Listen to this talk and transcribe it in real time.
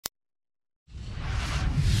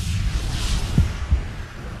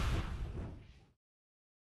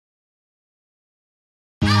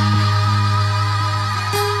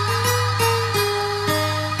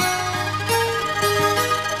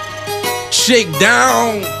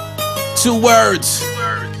Shakedown. 2 words,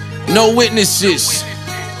 no witnesses.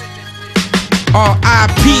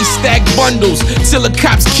 R.I.P. stack bundles. Till the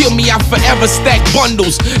cops kill me, I forever stack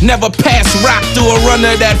bundles. Never pass rock through a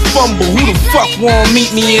runner that fumble. Who the fuck won't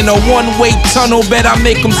meet me in a one-way tunnel? Bet I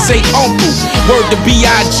make them say uncle. Word to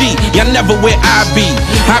B.I.G. Y'all never where I be.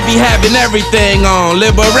 I be having everything on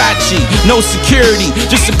Liberace. No security,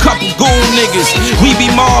 just a couple goon niggas. We be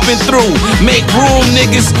mobbing through. Make room,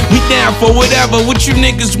 niggas. We down for whatever. What you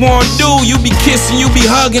niggas wanna do? You be kissing, you be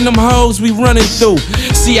hugging them hoes we running through.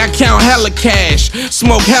 See, I count hella cash,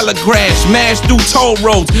 smoke hella grass, mash through toll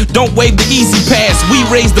roads, don't wave the easy pass. We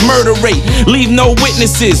raise the murder rate, leave no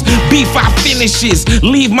witnesses. Beef I finishes,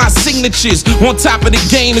 leave my signatures. On top of the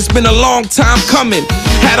game, it's been a long time coming.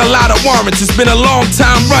 Had a lot of warrants, it's been a long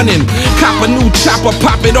time running. Cop a new chopper,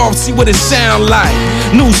 pop it off, see what it sound like.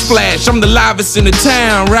 Newsflash, I'm the livest in the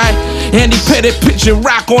town, right? Andy Pettit pitching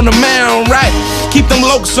rock on the mound, right? Keep them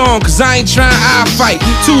lokes on, cause I ain't trying I fight.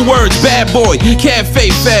 2 words, bad boy,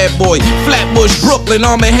 cafe, fat boy. Flatbush, Brooklyn,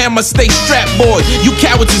 Arm & Hammer, stay strapped, boy. You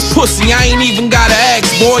cowards is pussy, I ain't even gotta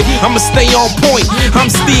ask, boy. I'ma stay on point, I'm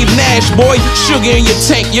Steve Nash, boy. Sugar in your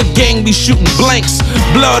tank, your gang be shooting blanks.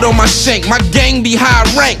 Blood on my shank, my gang be high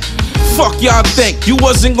rank. Fuck y'all think, you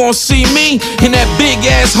wasn't gonna see me in that big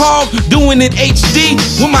ass hog doing it HD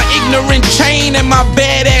with my ignorant chain and my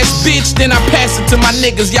badass bitch. Then I pass it to my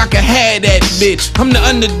niggas, y'all can have that bitch. I'm the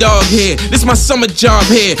underdog here, this my summer job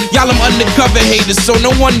here. Y'all I'm undercover haters, so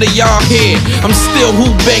no wonder y'all here. I'm still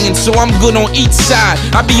hoop banging, so I'm good on each side.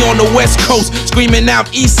 I be on the west coast, screaming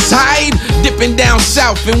out east side, dipping down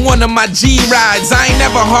south in one of my G rides. I ain't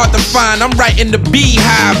never hard to find, I'm right in the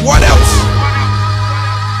beehive. What else?